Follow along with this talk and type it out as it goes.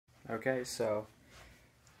Okay, so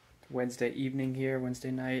Wednesday evening here, Wednesday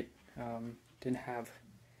night. Didn't have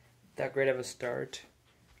that great of a start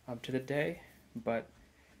to the day, but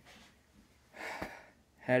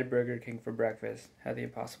had Burger King for breakfast, had the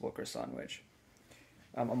Impossible Croissant Sandwich,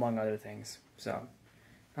 among other things. So,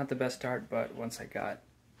 not the best start, but once I got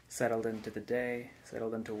settled into the day,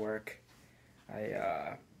 settled into work,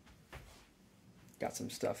 I got some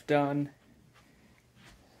stuff done.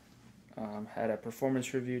 Had a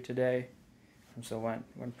performance review today, so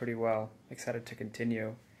went pretty well. Excited to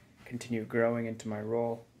continue growing into my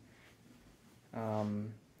role.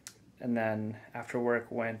 And then after work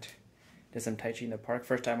did some Tai Chi in the park.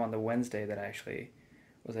 First time on the Wednesday that I actually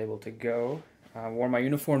was able to go. Wore my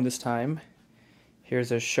uniform this time.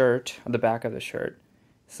 Here's a shirt on the back of the shirt.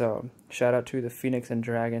 So shout out to the Phoenix and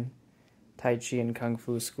Dragon Tai Chi and Kung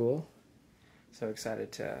Fu School. So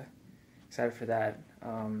excited for that.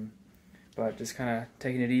 But just kind of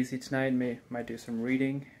taking it easy tonight. Might do some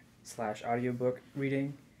reading / audiobook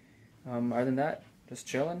reading. Other than that, just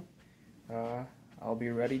chilling. I'll be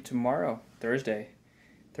ready tomorrow, Thursday.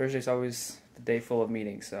 Thursday's always the day full of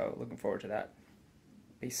meetings, so looking forward to that.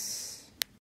 Peace.